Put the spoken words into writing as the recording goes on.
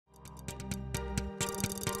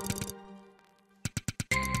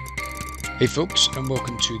Hey folks, and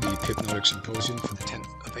welcome to the Pipnotic Symposium for the 10th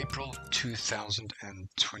of April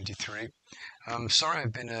 2023. Sorry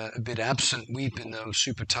I've been a bit absent. We've been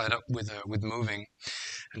super tied up with moving,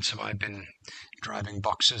 and so I've been driving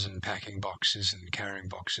boxes and packing boxes and carrying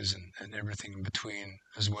boxes and everything in between,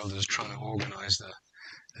 as well as trying to organize the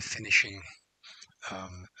finishing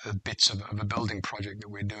bits of a building project that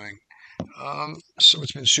we're doing. So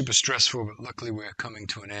it's been super stressful, but luckily we're coming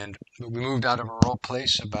to an end. But we moved out of our old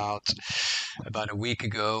place about a week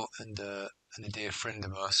ago, and a dear friend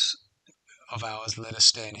of ours let us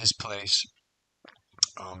stay in his place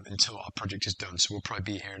until our project is done. So we'll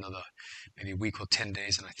probably be here another maybe a week or 10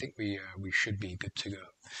 days, and I think we should be good to go.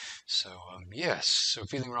 So yes, so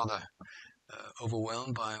feeling rather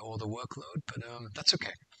overwhelmed by all the workload, but that's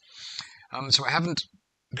okay. So I haven't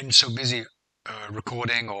been so busy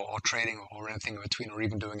recording or trading or anything in between, or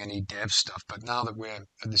even doing any dev stuff. But now that we're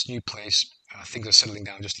at this new place, things are settling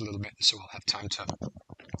down just a little bit, so I'll have time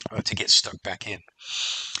to get stuck back in.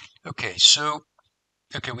 Okay, so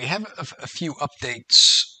we have a few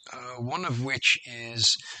updates. One of which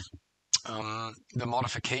is the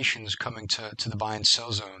modifications coming to the buy and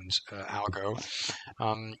sell zones algo.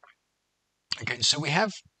 Okay, so we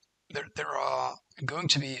have there are going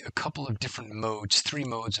to be a couple of different modes, 3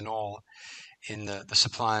 modes in all, in the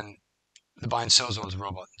supply and the buy and sell zones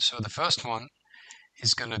robot. So the first one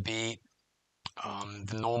is going to be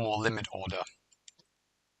the normal limit order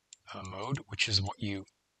mode, which is what you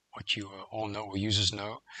all know, or users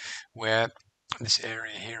know, where this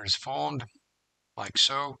area here is formed like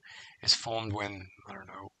so. It's formed when, I don't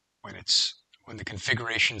know, when the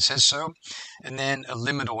configuration says so, and then a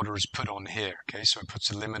limit order is put on here. Okay, so it puts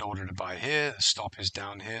a limit order to buy here, the stop is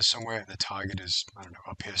down here somewhere, and the target is, I don't know,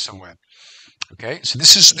 up here somewhere. Okay, so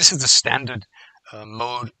this is the standard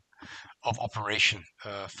mode of operation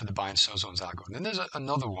for the buy and sell zones algo. And then there's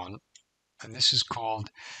another one, and this is called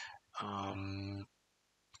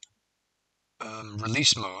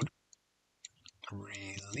release mode.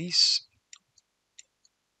 Release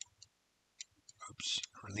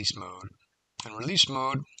mode. And release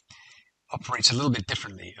mode operates a little bit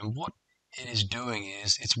differently. And what it is doing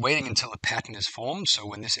is it's waiting until a pattern is formed. So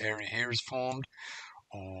when this area here is formed,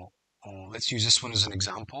 or let's use this one as an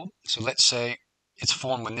example. So let's say it's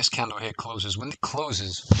formed when this candle here closes. When it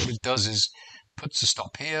closes, what it does is puts the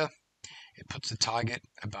stop here, it puts the target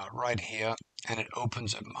about right here, and it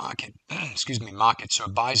opens a market, market. So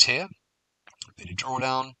it buys here, a bit of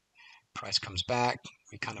drawdown, price comes back,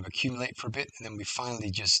 we kind of accumulate for a bit, and then we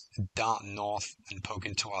finally just dart north and poke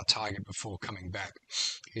into our target before coming back.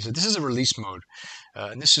 Okay, so this is a release mode,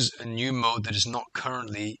 and this is a new mode that is not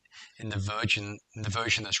currently in the version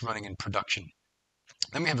that's running in production.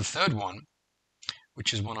 Then we have a third one,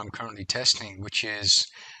 which is one I'm currently testing, which is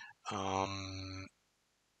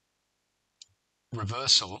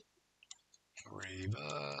reversal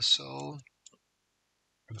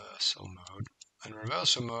mode. And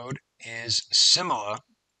reversal mode is similar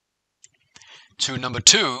to number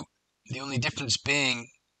 2, the only difference being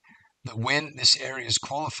that when this area is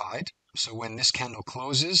qualified, so when this candle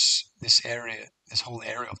closes, this whole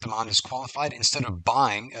area of demand is qualified, instead of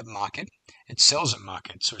buying at market, it sells at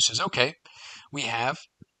market. So it says, okay, we have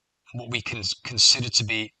what we can consider to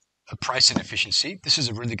be a price inefficiency. This is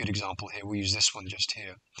a really good example here. We'll use this one just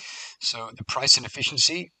here. So the price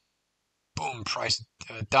inefficiency, boom, price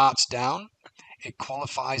darts down. It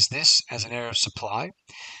qualifies this as an area of supply,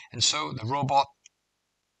 and so the robot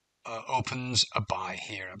opens a buy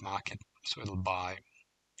here at market. So it'll buy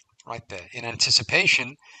right there. In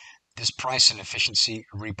anticipation, this price inefficiency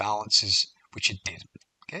rebalances, which it did.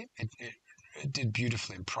 Okay, it did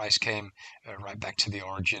beautifully, and price came right back to the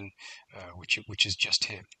origin, which is just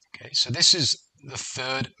here. Okay, so this is the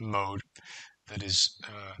third mode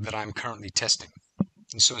that I'm currently testing.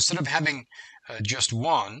 And so instead of having just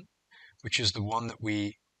one, which is the one that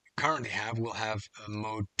we currently have, we'll have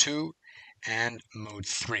mode 2 and mode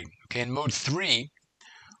 3. Okay, and mode 3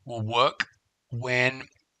 will work when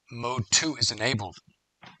mode 2 is enabled.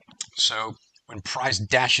 So when price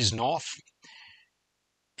dashes north,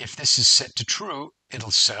 if this is set to true,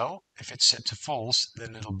 it'll sell. If it's set to false,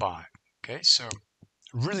 then it'll buy. Okay, so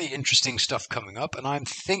really interesting stuff coming up, and I'm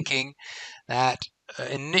thinking that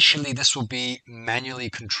initially this will be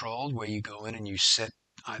manually controlled, where you go in and you set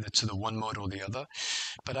either to the one mode or the other,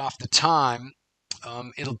 but after time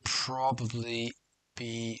it'll probably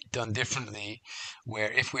be done differently,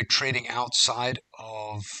 where if we're trading outside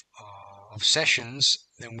of sessions,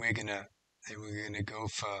 then we're gonna go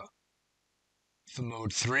for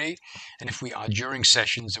mode 3, and if we are during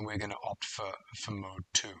sessions, then we're going to opt for mode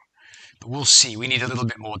 2. But we'll see. We need a little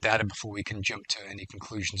bit more data before we can jump to any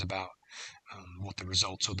conclusions about what the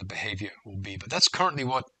results or the behavior will be. But that's currently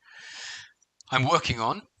what I'm working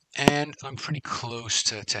on, and I'm pretty close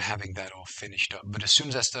to having that all finished up. But as soon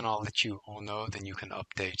as that's done, I'll let you all know. Then you can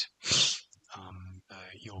update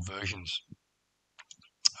your versions.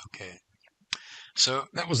 Okay, so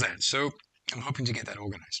that was that. So I'm hoping to get that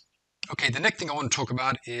organized. Okay, the next thing I want to talk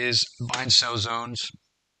about is buy and sell zones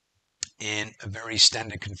in a very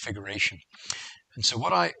standard configuration. And so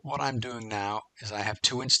what I'm doing now is I have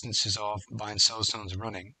two instances of buy and sell zones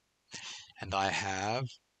running, and I have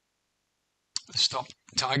the stop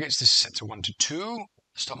targets. This is set to 1 to 2.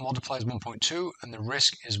 Stop multiply is 1.2, and the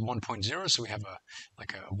risk is 1.0. So we have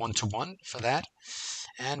like a 1-to-1 for that.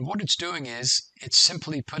 And what it's doing is it's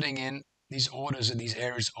simply putting in these orders in these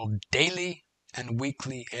areas of daily and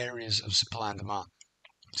weekly areas of supply and demand.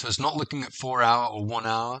 So it's not looking at 4 hour or 1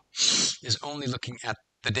 hour. It's only looking at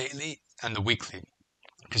the daily and the weekly,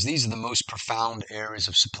 because these are the most profound areas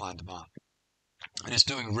of supply and demand. And it's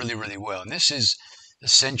doing really, really well. And this is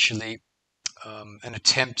essentially an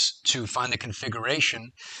attempt to find a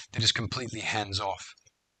configuration that is completely hands-off,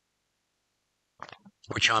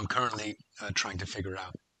 which I'm currently trying to figure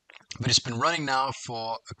out. But it's been running now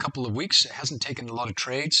for a couple of weeks. It hasn't taken a lot of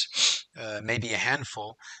trades, maybe a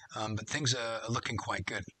handful, but things are looking quite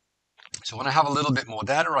good. So when I have a little bit more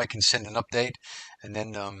data, I can send an update, and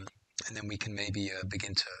then we can maybe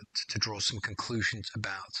begin to draw some conclusions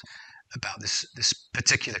about this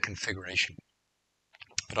particular configuration.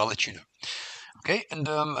 But I'll let you know. Okay, and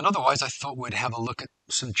otherwise, I thought we'd have a look at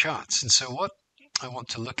some charts. And so what I want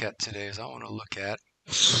to look at today is I want to look at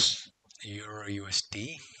Euro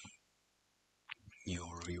USD.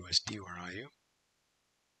 Euro USD, where are you?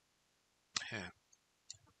 Yeah.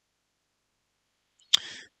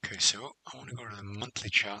 Okay, so I want to go to the monthly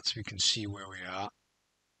chart so we can see where we are.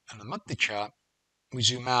 On the monthly chart, we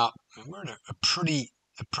zoom out, and we're in a pretty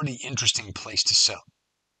interesting place to sell.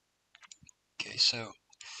 Okay, so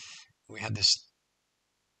we had this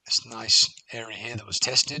nice area here that was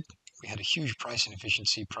tested. We had a huge price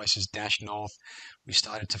inefficiency. Prices dashed north. We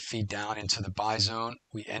started to feed down into the buy zone.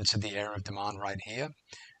 We entered the area of demand right here,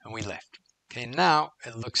 and we left. Okay, now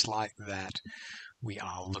it looks like that we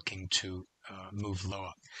are looking to move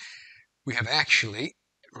lower. We have actually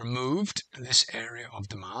removed this area of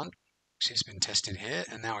demand. See, it's been tested here,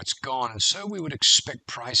 and now it's gone. And so we would expect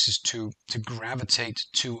prices to gravitate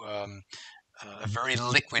to a very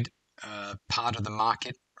liquid part of the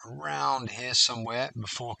market around here somewhere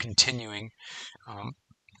before continuing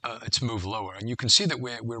its move lower. And you can see that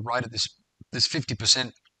we're right at this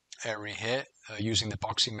 50% area here using the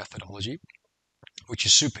boxing methodology, which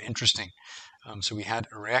is super interesting. So we had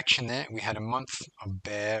a reaction there. We had a month of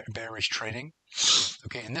bearish trading.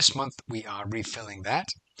 Okay, and this month we are refilling that,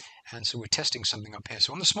 and so we're testing something up here.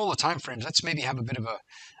 So on the smaller time frames, let's maybe have a bit of a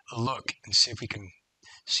look and see if we can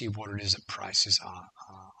see what it is that prices are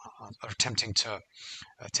attempting to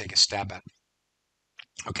take a stab at.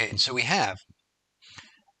 Okay, and so we have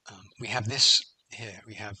this here.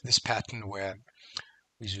 We have this pattern where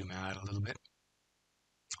we zoom out a little bit.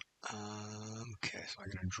 Okay, so I'm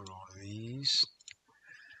going to draw these.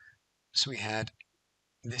 So we had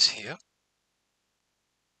this here.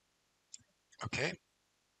 Okay,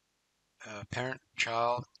 parent,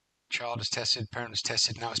 child is tested, parent is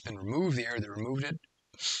tested. Now it's been removed. The area that removed it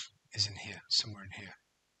is in here, somewhere in here.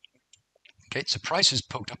 Okay, so prices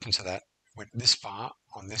poked up into that, went this far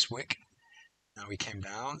on this wick. Now we came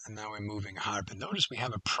down, and now we're moving higher. But notice we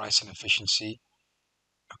have a price inefficiency.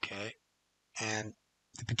 Okay, and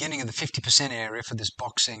the beginning of the 50% area for this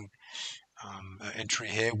boxing entry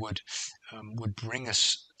here would bring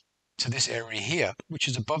us to this area here, which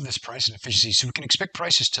is above this price inefficiency. So we can expect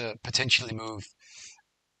prices to potentially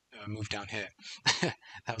move down here.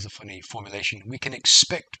 That was a funny formulation. We can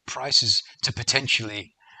expect prices to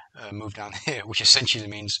potentially move down here, which essentially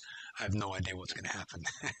means I have no idea what's going to happen.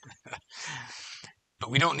 But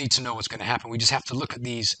we don't need to know what's going to happen. We just have to look at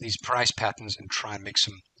these price patterns and try and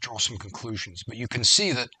draw some conclusions. But you can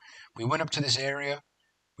see that we went up to this area,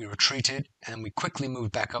 we retreated, and we quickly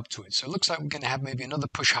moved back up to it. So it looks like we're going to have maybe another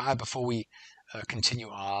push higher before we continue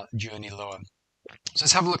our journey lower. So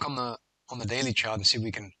let's have a look on the daily chart and see if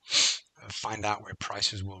we can find out where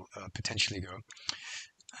prices will potentially go.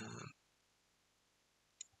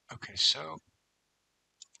 Okay, so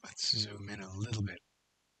let's zoom in a little bit.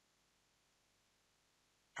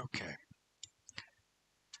 Okay.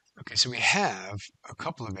 Okay, so we have a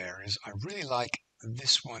couple of areas. I really like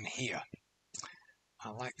this one here. I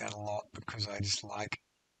like that a lot because I just like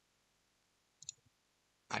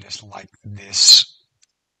this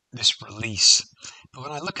release. But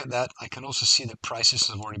when I look at that, I can also see that prices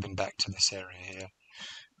have already been back to this area here.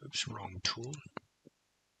 Oops, wrong tool.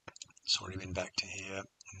 It's already been back to here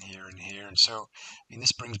and here and here. And so, I mean,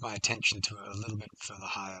 this brings my attention to a little bit further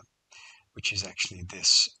higher, which is actually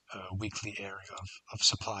this weekly area of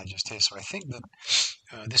supply just here. So I think that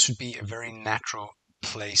this would be a very natural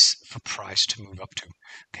place for price to move up to.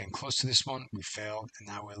 Okay, and close to this one, we failed, and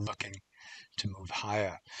now we're looking to move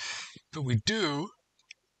higher. But we do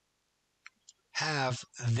have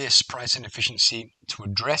this price inefficiency to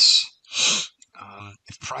address.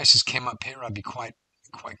 If prices came up here, I'd be quite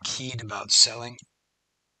keen about selling.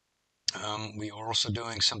 We are also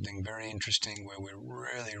doing something very interesting where we're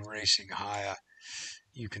really racing higher.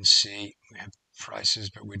 You can see we have prices,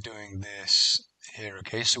 but we're doing this here.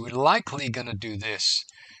 Okay, so we're likely going to do this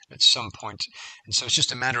at some point, and so it's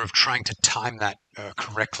just a matter of trying to time that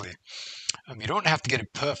correctly. You don't have to get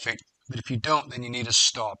it perfect, but if you don't, then you need a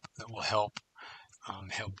stop that will help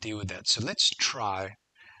deal with that. So let's try.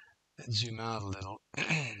 Let's zoom out a little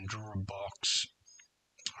and draw a box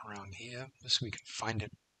around here just so we can find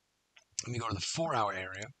it. Let me go to the 4-hour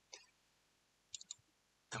area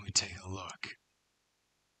and we take a look.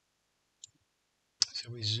 So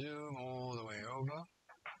we zoom all the way over.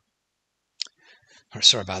 Oh,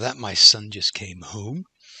 sorry about that, my son just came home.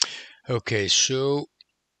 Okay, so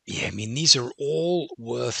yeah, I mean, these are all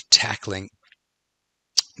worth tackling.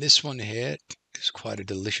 This one here is quite a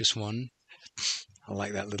delicious one. I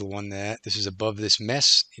like that little one there. This is above this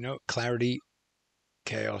mess, you know, clarity,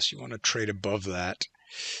 chaos. You want to trade above that.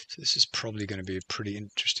 So this is probably going to be a pretty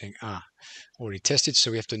interesting. Already tested,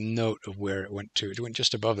 so we have to note of where it went to. It went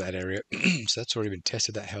just above that area, so that's already been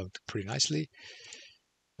tested. That held pretty nicely.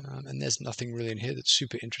 And there's nothing really in here that's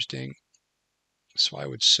super interesting. So I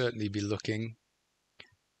would certainly be looking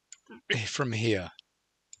from here.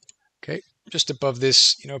 Okay, just above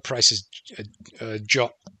this, you know, prices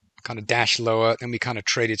jot kind of dash lower, then we kind of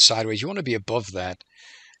traded sideways. You want to be above that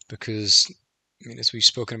because, I mean, as we've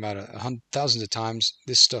spoken about thousands of times,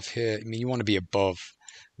 this stuff here, I mean, you want to be above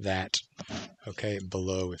that, okay,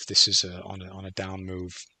 below if this is on a down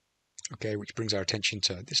move, okay, which brings our attention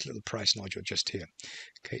to this little price nodule just here.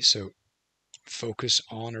 Okay, so focus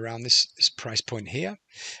on around this price point here.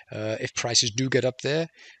 If prices do get up there,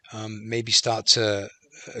 maybe start to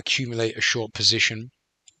accumulate a short position,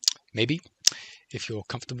 maybe, if you're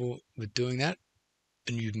comfortable with doing that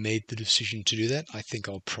and you've made the decision to do that. I think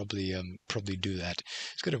I'll probably do that.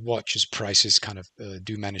 It's good to watch as prices kind of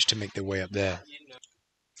do manage to make their way up there.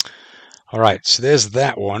 All right, so there's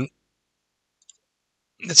that one.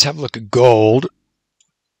 Let's have a look at gold.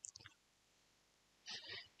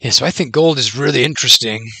 Yeah, so I think gold is really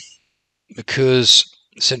interesting because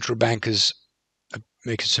central bankers are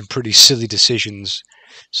making some pretty silly decisions.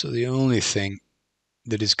 So the only thing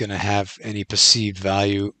that is going to have any perceived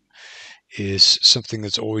value is something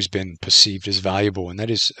that's always been perceived as valuable, and that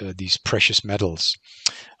is these precious metals.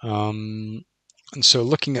 And so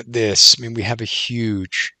looking at this, I mean, we have a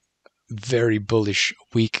huge, very bullish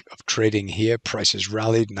week of trading here. Prices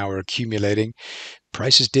rallied, now we're accumulating.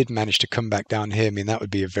 Prices did manage to come back down here. I mean, that would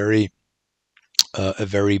be a very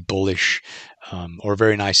bullish or a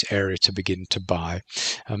very nice area to begin to buy.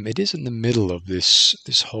 It is in the middle of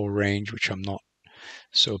this whole range, which I'm not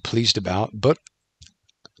so pleased about. But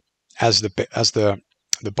as the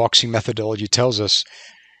boxing methodology tells us,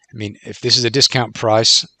 I mean, if this is a discount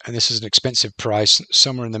price and this is an expensive price,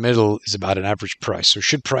 somewhere in the middle is about an average price. So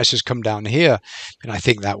should prices come down here, and I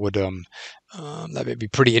think that would be a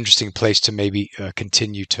pretty interesting place to maybe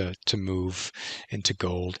continue to move into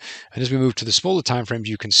gold. And as we move to the smaller time frames,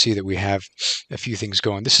 you can see that we have a few things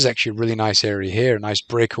going. This is actually a really nice area here, a nice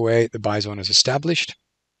breakaway. The buy zone is established.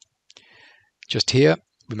 Just here,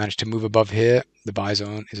 we managed to move above here. The buy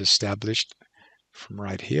zone is established from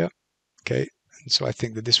right here. Okay. So I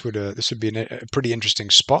think that this would be a pretty interesting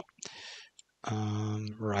spot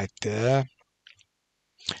right there.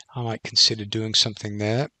 I might consider doing something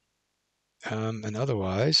there. And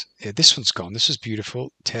otherwise, yeah, this one's gone. This is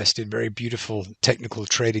beautiful, tested, very beautiful technical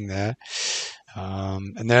trading there.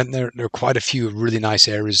 And then there are quite a few really nice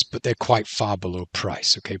areas, but they're quite far below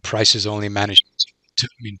price. Okay, price has only managed to,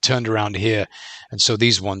 turned around here, and so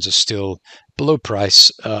these ones are still below price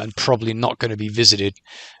and probably not going to be visited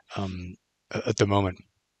at the moment,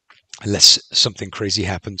 unless something crazy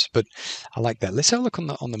happens. But I like that. Let's have a look on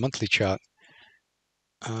the monthly chart,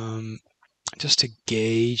 just to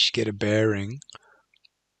gauge, get a bearing.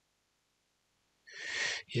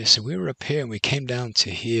 Yeah, so we were up here and we came down to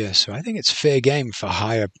here. So I think it's fair game for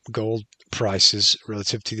higher gold prices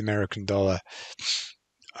relative to the American dollar.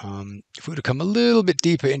 If we would have come a little bit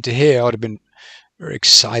deeper into here, I would have been very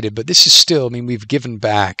excited. But this is still, I mean, we've given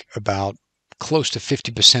back about close to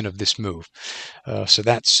 50% of this move. So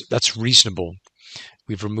that's reasonable.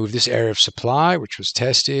 We've removed this area of supply, which was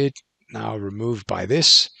tested, now removed by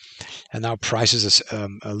this. And now prices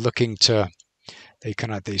are looking to, they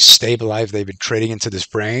stabilize. They've been trading into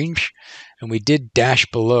this range. And we did dash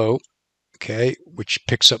below, okay, which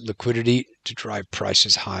picks up liquidity to drive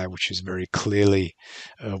prices higher, which is very clearly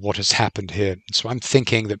what has happened here. So I'm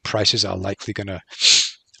thinking that prices are likely going to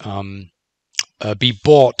be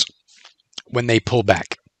bought when they pull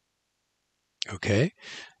back. Okay.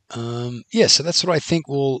 Yeah, so that's what I think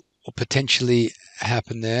will potentially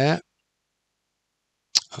happen there.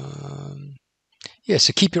 Yeah,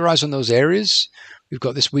 so keep your eyes on those areas. We've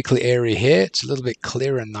got this weekly area here. It's a little bit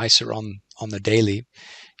clearer and nicer on the daily.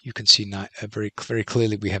 You can see very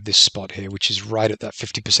clearly we have this spot here, which is right at that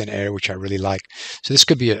 50% area, which I really like. So this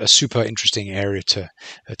could be a super interesting area to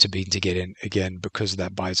get in, again, because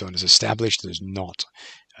that buy zone is established. It has not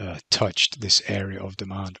touched this area of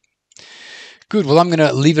demand. Good. Well, I'm going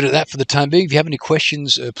to leave it at that for the time being. If you have any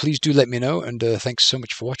questions, please do let me know. And thanks so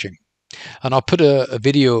much for watching. And I'll put a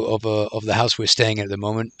video of the house we're staying in at the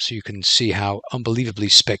moment, so you can see how unbelievably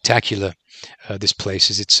spectacular this place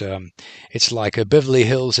is. It's like a Beverly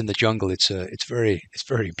Hills in the jungle. It's very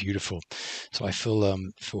beautiful. So I feel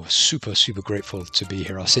super grateful to be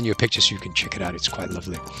here. I'll send you a picture so you can check it out. It's quite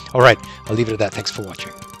lovely. All right, I'll leave it at that. Thanks for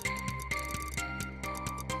watching.